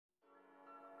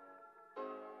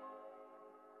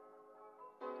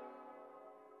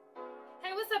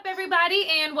up, everybody,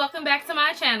 and welcome back to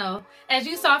my channel. As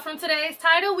you saw from today's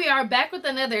title, we are back with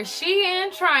another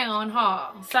Shein try-on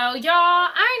haul. So y'all,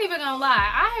 I ain't even gonna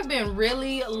lie, I have been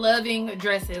really loving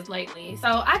dresses lately.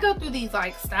 So I go through these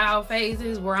like style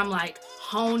phases where I'm like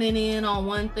honing in on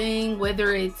one thing,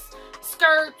 whether it's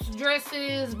skirts,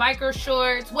 dresses, biker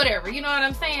shorts, whatever, you know what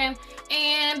I'm saying?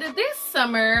 And this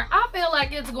summer, I feel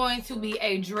like it's going to be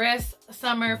a dress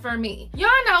summer for me. Y'all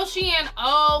know Shein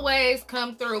always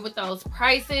come through with those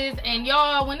prices, and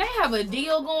y'all, when they have a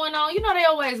deal going on, you know they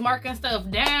always marking stuff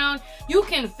down. You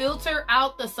can filter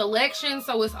out the selection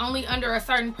so it's only under a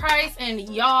certain price, and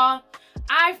y'all,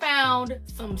 I found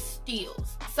some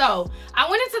steals. So I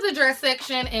went into the dress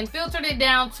section and filtered it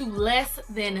down to less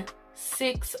than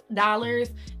 $6,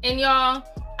 and y'all,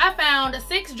 I found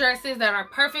 6 dresses that are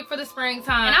perfect for the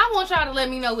springtime, and I want y'all to let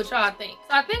me know what y'all think.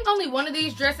 So I think only one of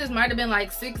these dresses might have been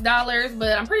like $6,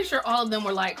 but I'm pretty sure all of them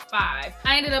were like $5. I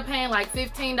ended up paying like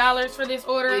 $15 for this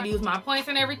order. I used my points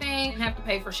and everything, didn't have to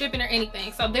pay for shipping or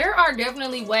anything. So there are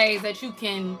definitely ways that you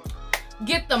can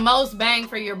get the most bang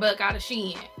for your buck out of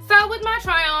Shein. So with my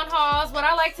try-on hauls, what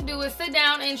I like to do is sit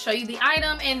down and show you the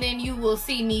item, and then you will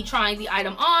see me trying the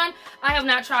item on. I have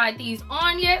not tried these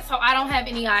on yet, so I don't have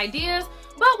any ideas.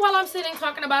 But while I'm sitting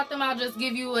talking about them, I'll just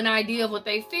give you an idea of what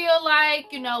they feel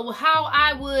like, you know, how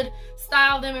I would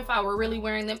style them if I were really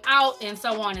wearing them out, and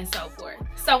so on and so forth.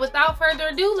 So without further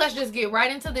ado, let's just get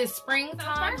right into this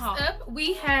springtime haul. First up,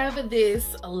 we have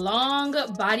this long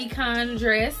bodycon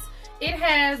dress. It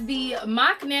has the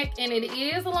mock neck and it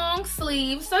is long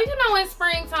sleeve. So, you know, in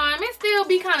springtime, it still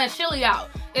be kind of chilly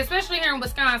out, especially here in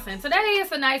Wisconsin. Today,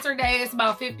 it's a nicer day. It's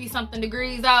about 50-something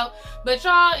degrees out. But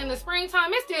y'all, in the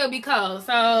springtime, it still be cold.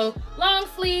 So, long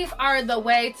sleeves are the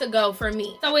way to go for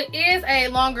me. So, it is a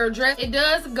longer dress. It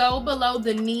does go below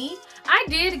the knee. I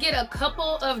did get a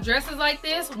couple of dresses like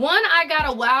this. One I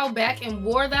got a while back and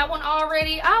wore that one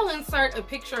already. I'll insert a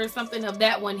picture or something of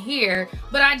that one here,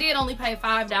 but I did only pay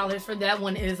 $5 for that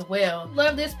one as well.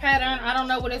 Love this pattern. I don't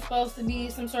know what it's supposed to be,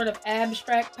 some sort of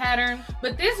abstract pattern,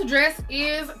 but this dress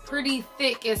is pretty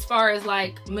thick as far as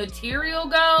like material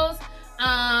goes.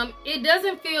 It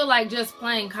doesn't feel like just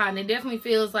plain cotton. It definitely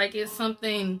feels like it's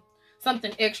something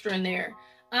extra in there.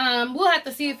 We'll have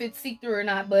to see if it's see-through or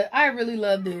not, but I really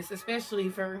love this, especially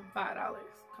for $5.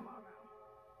 Come on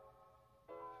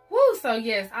now. Woo, so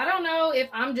yes, I don't know if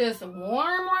I'm just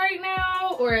warm right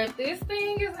now or if this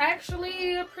thing is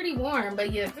actually pretty warm,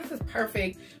 but yes, this is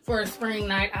perfect for a spring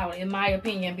night out, in my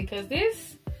opinion, because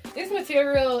this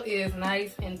material is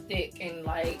nice and thick and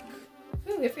like,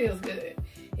 ooh, it feels good.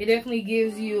 It definitely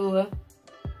gives you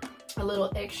a little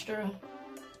extra.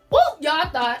 Woo, y'all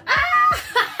thought,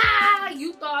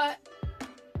 you thought.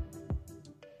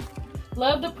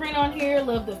 Love the print on here,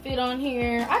 love the fit on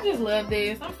here. I just love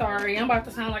this. I'm sorry, I'm about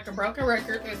to sound like a broken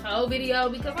record this whole video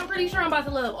because I'm pretty sure I'm about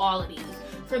to love all of these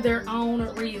for their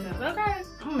own reasons, okay?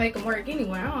 I'm gonna make them work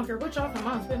anyway. I don't care what y'all come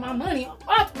on, spend my money on.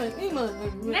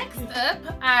 Next up,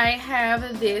 I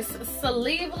have this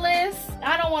sleeveless.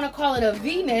 I don't want to call it a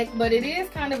V-neck, but it is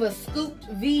kind of a scooped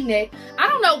V-neck. I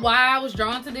don't know why I was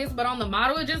drawn to this, but on the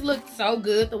model, it just looked so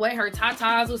good. The way her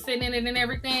tatas was sitting in it and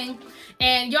everything.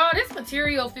 And y'all, this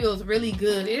material feels really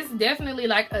good. It's definitely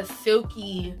like a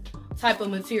silky type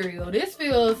of material. This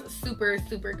feels super,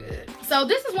 super good. So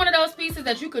this is one of those pieces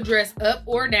that you could dress up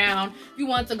or down. If you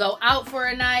want to go out for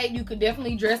a night, you could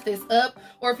definitely dress this up.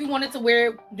 Or if you wanted to wear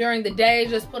it during the day,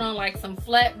 just put on like some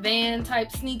flat Van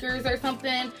type sneakers or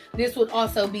something. This would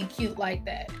also be cute like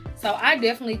that. So I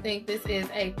definitely think this is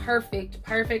a perfect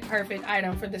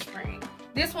item for the spring.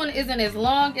 This one isn't as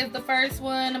long as the first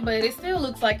one, but it still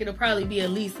looks like it'll probably be at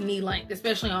least knee length,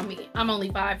 especially on me. I'm only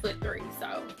 5'3",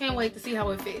 so can't wait to see how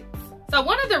it fits. So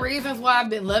one of the reasons why I've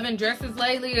been loving dresses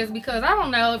lately is because I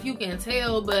don't know if you can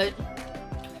tell, but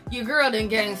your girl done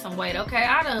gained some weight, okay?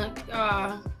 I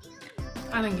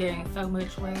done gained so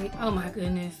much weight. Oh my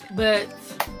goodness. But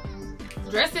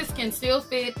dresses can still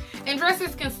fit and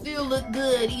dresses can still look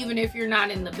good even if you're not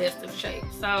in the best of shape.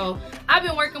 So I've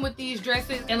been working with these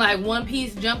dresses in like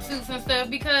one-piece jumpsuits and stuff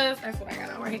because that's what I got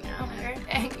on right now.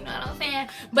 You know what I'm saying?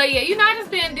 But yeah, you know, I just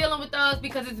been dealing with those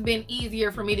because it's been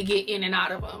easier for me to get in and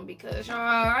out of them because y'all,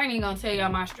 I ain't even gonna tell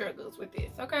y'all my struggles with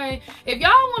this, okay? If y'all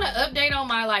want to update on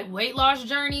my like weight loss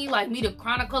journey, like me to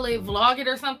chronicle it, vlog it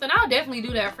or something, I'll definitely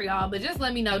do that for y'all, but just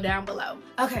let me know down below.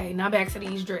 Okay, now back to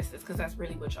these dresses because that's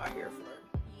really what y'all here for.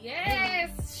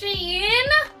 Yes, Shein.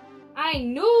 I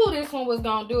knew this one was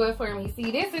gonna do it for me.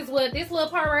 See, this is what this little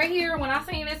part right here, when I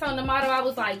seen this on the model, I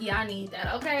was like, yeah, I need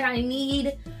that. Okay, I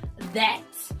need that.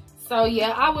 So yeah,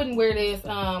 I wouldn't wear this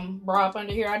bra up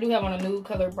under here. I do have on a nude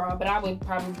color bra, but I would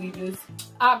probably just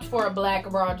opt for a black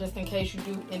bra just in case you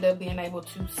do end up being able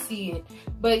to see it.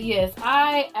 But yes,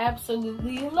 I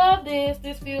absolutely love this.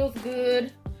 This feels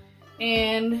good.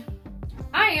 And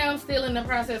I am still in the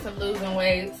process of losing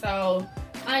weight, so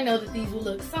I know that these will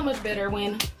look so much better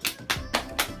when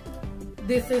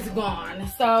this is gone.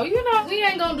 So, you know, we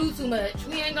ain't gonna do too much.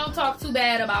 We ain't gonna talk too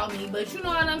bad about me, but you know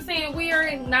what I'm saying? We are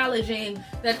acknowledging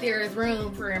that there is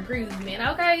room for improvement,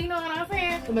 okay? You know what I'm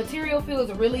saying? The material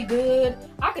feels really good.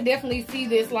 I could definitely see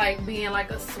this like being like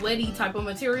a sweaty type of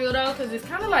material though, because it's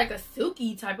kind of like a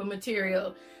silky type of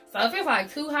material. So if it's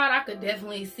like too hot, I could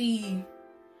definitely see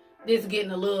this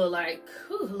getting a little like,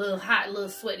 a little hot, a little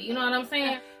sweaty, you know what I'm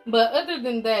saying? But other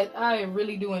than that, I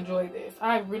really do enjoy this.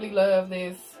 I really love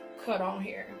this cut on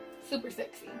here. Super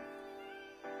sexy.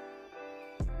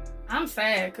 I'm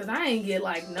sad because I ain't get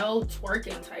like no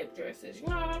twerking type dresses. You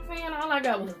know what I'm saying? All I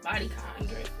got was bodycon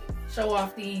dresses. Show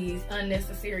off these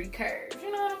unnecessary curves.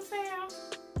 You know what I'm saying?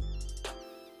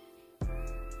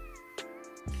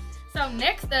 So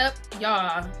next up,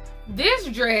 y'all, this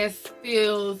dress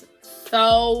feels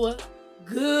so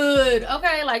good.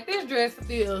 Okay, like this dress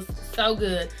feels so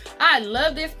good. I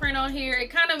love this print on here.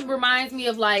 It kind of reminds me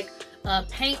of like a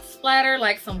paint splatter,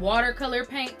 like some watercolor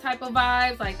paint type of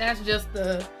vibes. Like that's just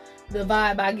the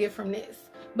vibe I get from this.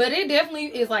 But it definitely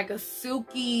is like a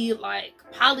silky like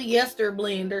polyester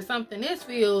blend or something. This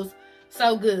feels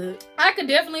so good. I could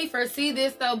definitely foresee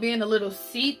this though being a little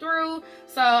see-through,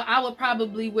 so I would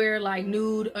probably wear like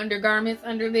nude undergarments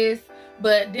under this.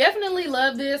 But definitely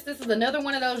love this. This is another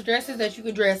one of those dresses that you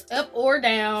could dress up or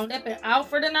down. Stepping out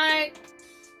for the night,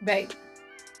 baby.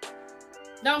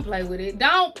 Don't play with it.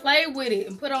 Don't play with it.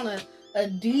 And put on a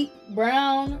deep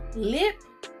brown lip.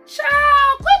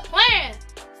 Child, quit playing.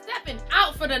 Stepping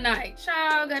out for the night.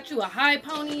 Child, got you a high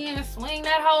pony in. Swing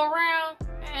that hoe around.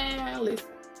 Man, listen.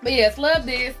 But yes, love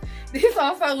this. This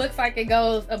also looks like it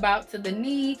goes about to the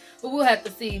knee, but we'll have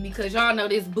to see because y'all know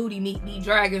this booty meat be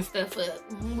dragging stuff up.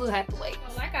 We'll have to wait.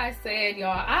 Like I said, y'all,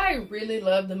 I really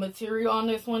love the material on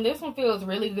this one. This one feels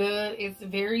really good. It's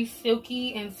very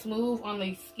silky and smooth on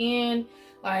the skin.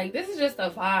 Like, this is just a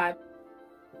vibe.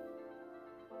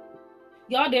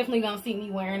 Y'all definitely gonna see me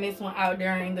wearing this one out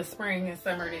during the spring and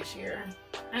summer this year.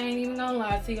 I ain't even gonna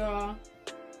lie to y'all.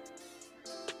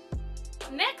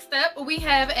 Next up, we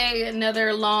have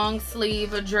another long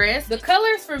sleeve dress. The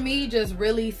colors for me just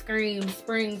really scream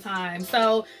springtime.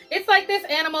 So it's like this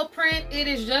animal print. It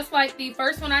is just like the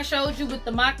first one I showed you with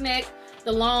the mock neck,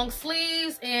 the long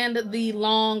sleeves, and the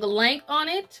long length on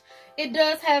it. It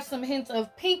does have some hints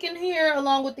of pink in here,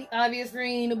 along with the obvious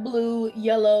green, blue,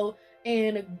 yellow,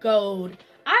 and gold.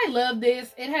 I love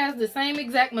this. It has the same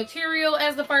exact material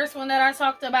as the first one that I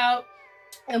talked about.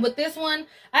 And with this one,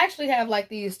 I actually have like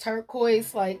these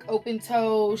turquoise, like open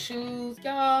toe shoes,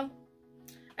 y'all.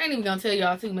 I ain't even gonna tell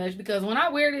y'all too much because when I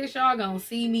wear this, y'all gonna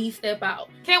see me step out.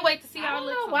 Can't wait to see how it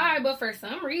looks. I don't know why, but for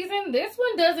some reason, this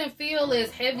one doesn't feel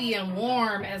as heavy and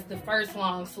warm as the first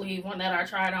long sleeve one that I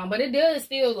tried on. But it does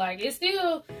still like, it's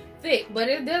still thick, but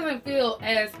it doesn't feel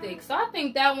as thick. So I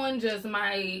think that one just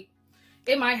might,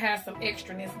 it might have some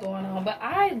extraness going on. But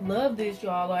I love this,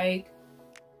 y'all. Like,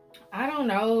 I don't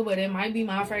know, but it might be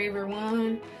my favorite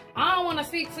one. I don't want to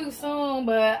speak too soon,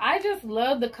 but I just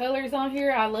love the colors on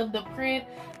here. I love the print.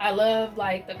 I love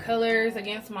like the colors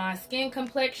against my skin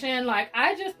complexion. Like,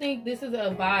 I just think this is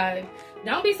a vibe.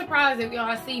 Don't be surprised if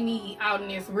y'all see me out in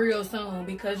this real soon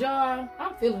because y'all,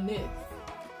 I'm feeling this.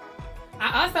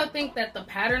 I also think that the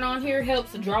pattern on here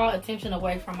helps draw attention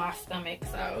away from my stomach.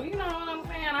 So, you know what I'm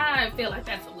saying? I feel like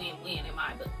that's a win-win in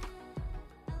my book.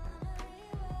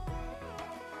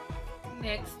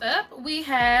 Next up, we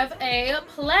have a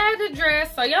plaid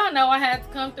dress. So y'all know I had to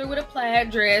come through with a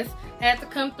plaid dress. Had to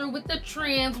come through with the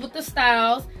trends, with the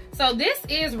styles. So this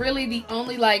is really the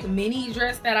only like mini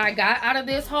dress that I got out of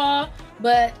this haul.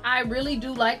 But I really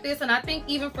do like this. And I think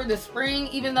even for the spring,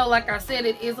 even though like I said,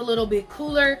 it is a little bit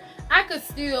cooler, I could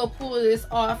still pull this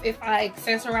off if I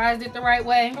accessorized it the right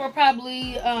way. Or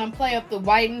probably play up the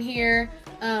white in here.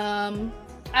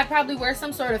 I probably wear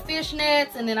some sort of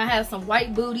fishnets, and then I have some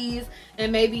white booties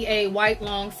and maybe a white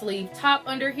long sleeve top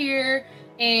under here,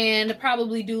 and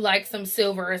probably do like some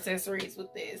silver accessories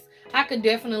with this. I could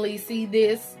definitely see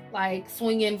this like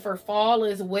swinging for fall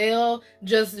as well,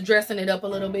 just dressing it up a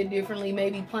little bit differently,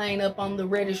 maybe playing up on the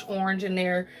reddish orange in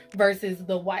there versus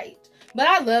the white. But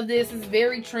I love this. It's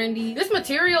very trendy. This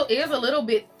material is a little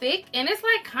bit thick and it's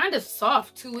like kind of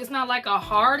soft too. It's not like a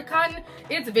hard cotton.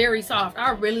 It's very soft.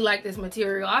 I really like this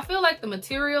material. I feel like the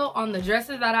material on the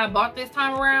dresses that I bought this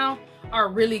time around are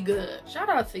really good. Shout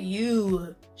out to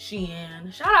you,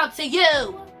 Shein. Shout out to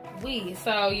you.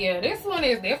 So yeah, this one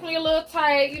is definitely a little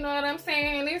tight, you know what I'm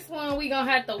saying? This one we gonna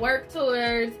have to work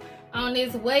towards on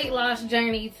this weight loss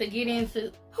journey to get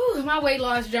into. My weight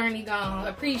loss journey gonna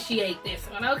appreciate this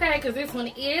one, okay? Because this one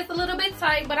is a little bit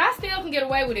tight, but I still can get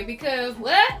away with it because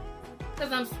what?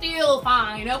 Because I'm still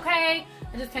fine, okay?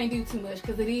 I just can't do too much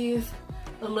because it is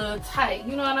a little tight,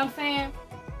 you know what I'm saying?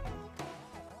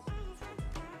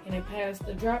 Can it pass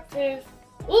the drop test?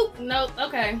 Oop, nope,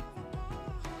 okay.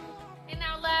 And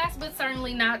now last but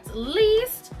certainly not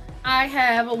least, I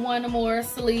have one more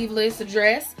sleeveless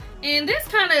dress. And this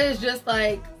kind of is just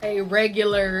like a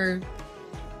regular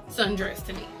sundress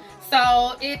to me.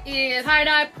 So it is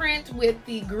tie-dye print with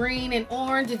the green and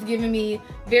orange. It's giving me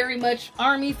very much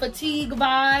army fatigue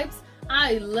vibes.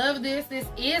 I love this. This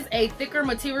is a thicker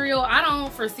material. I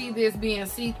don't foresee this being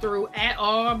see-through at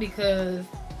all because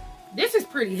this is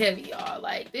pretty heavy, y'all.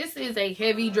 Like, this is a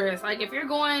heavy dress. Like, if you're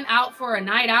going out for a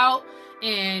night out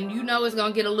and you know it's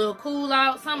gonna get a little cool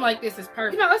out, something like this is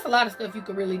perfect. You know, there's a lot of stuff you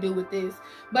could really do with this,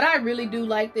 but I really do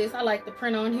like this. I like the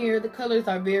print on here. The colors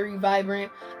are very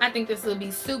vibrant. I think this will be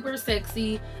super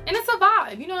sexy, and it's a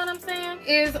vibe, you know what I'm saying?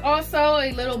 Is also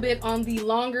a little bit on the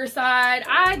longer side.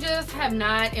 I just have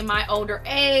not, in my older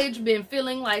age, been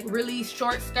feeling like really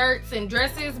short skirts and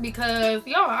dresses because,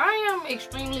 y'all, I am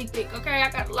extremely thick, okay? I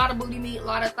got a lot of booty meat, a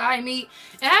lot of thigh meat,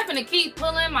 and having to keep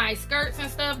pulling my skirts and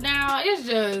stuff down, it's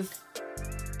just,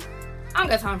 I don't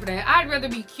got time for that. I'd rather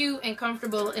be cute and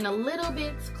comfortable and a little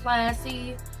bit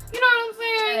classy. You know what I'm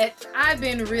saying? I've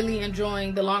been really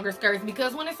enjoying the longer skirts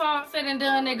because when it's all said and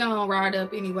done, they're gonna ride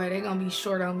up anyway. They're gonna be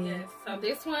short on me. Yes. So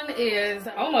this one is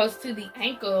almost to the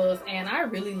ankles, and I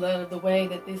really love the way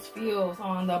that this feels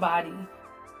on the body.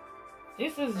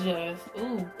 This is just,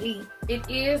 ooh, it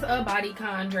is a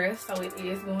bodycon dress, so it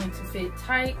is going to fit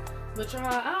tight. But y'all,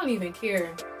 I don't even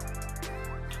care.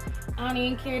 I don't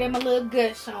even care that my little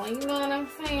gut showing, you know what I'm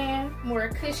saying? More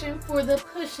cushion for the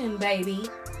pushing, baby.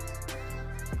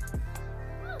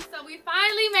 So we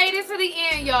finally made it to the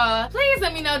end, y'all. Please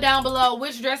let me know down below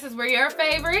which dresses were your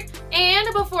favorite.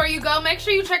 And before you go, make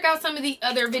sure you check out some of the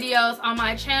other videos on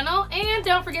my channel. And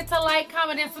don't forget to like,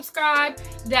 comment, and subscribe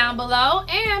down below.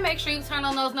 And make sure you turn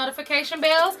on those notification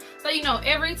bells so you know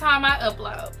every time I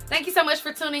upload. Thank you so much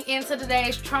for tuning in to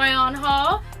today's try-on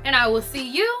haul. And I will see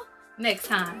you next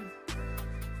time.